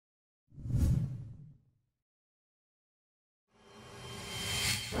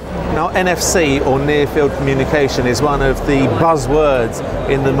Now, NFC, or near field communication, is one of the buzzwords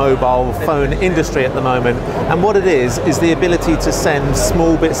in the mobile phone industry at the moment. And what it is the ability to send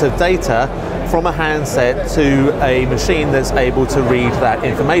small bits of data from a handset to a machine that's able to read that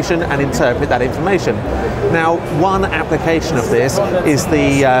information and interpret that information. Now, one application of this is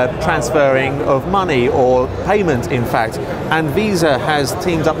the transferring of money, or payment in fact, and Visa has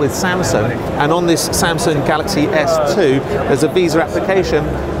teamed up with Samsung, and on this Samsung Galaxy S2 there's a Visa application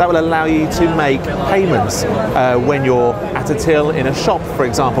that will allow you to make payments when you're at a till in a shop, for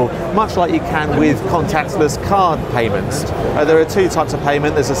example, much like you can with contactless card payments. There are two types of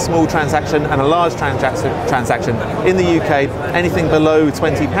payment. There's a small transaction and a large transaction. In the UK, anything below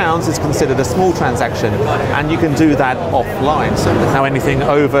 £20 is considered a small transaction, and you can do that offline. So now anything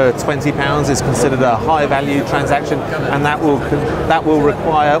over £20 is considered a high value transaction, and that will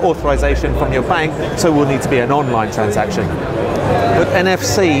require authorization from your bank, so will need to be an online transaction. But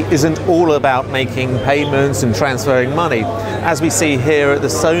NFC isn't all about making payments and transferring money, as we see here at the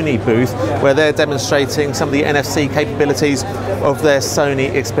Sony booth, where they're demonstrating some of the NFC capabilities of their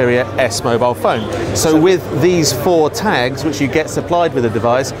Sony Xperia S mobile phone. So with these 4 tags, which you get supplied with the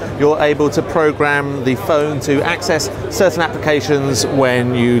device, you're able to program the phone to access certain applications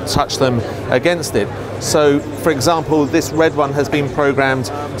when you touch them against it. So, for example, this red one has been programmed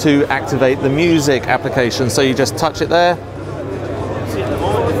to activate the music application. So you just touch it there.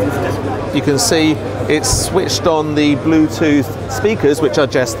 You can see it's switched on the Bluetooth speakers, which are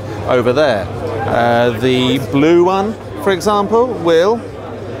just over there. The blue one, for example, will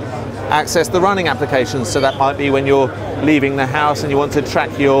access the running applications. So that might be when you're leaving the house and you want to track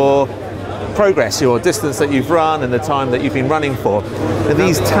your progress, your distance that you've run and the time that you've been running for. And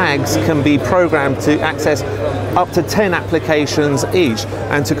these tags can be programmed to access up to 10 applications each,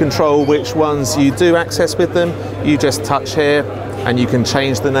 and to control which ones you do access with them, you just touch here and you can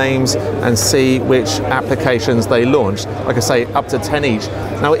change the names and see which applications they launch. Like I say, up to 10 each.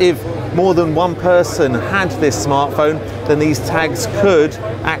 Now, if more than one person had this smartphone, then these tags could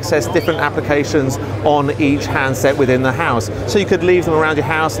access different applications on each handset within the house. So you could leave them around your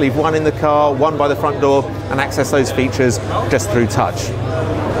house, leave one in the car, one by the front door, and access those features just through touch.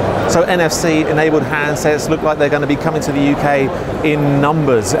 So NFC enabled handsets look like they're going to be coming to the UK in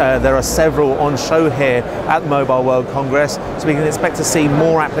numbers. There are several on show here at the Mobile World Congress, so we can expect to see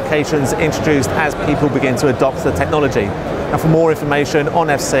more applications introduced as people begin to adopt the technology. And for more information on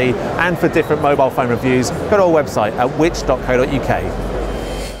NFC and for different mobile phone reviews, go to our website at which.co.uk.